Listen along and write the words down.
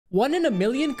One in a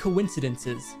million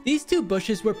coincidences. These two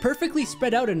bushes were perfectly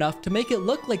spread out enough to make it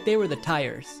look like they were the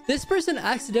tires. This person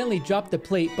accidentally dropped the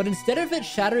plate, but instead of it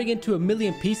shattering into a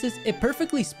million pieces, it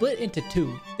perfectly split into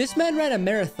two. This man ran a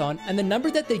marathon, and the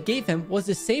number that they gave him was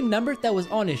the same number that was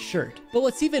on his shirt. But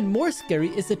what's even more scary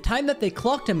is the time that they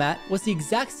clocked him at was the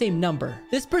exact same number.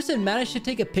 This person managed to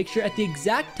take a picture at the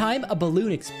exact time a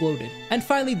balloon exploded. And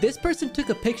finally, this person took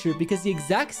a picture because the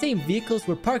exact same vehicles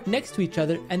were parked next to each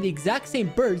other and the exact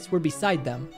same birds were beside them.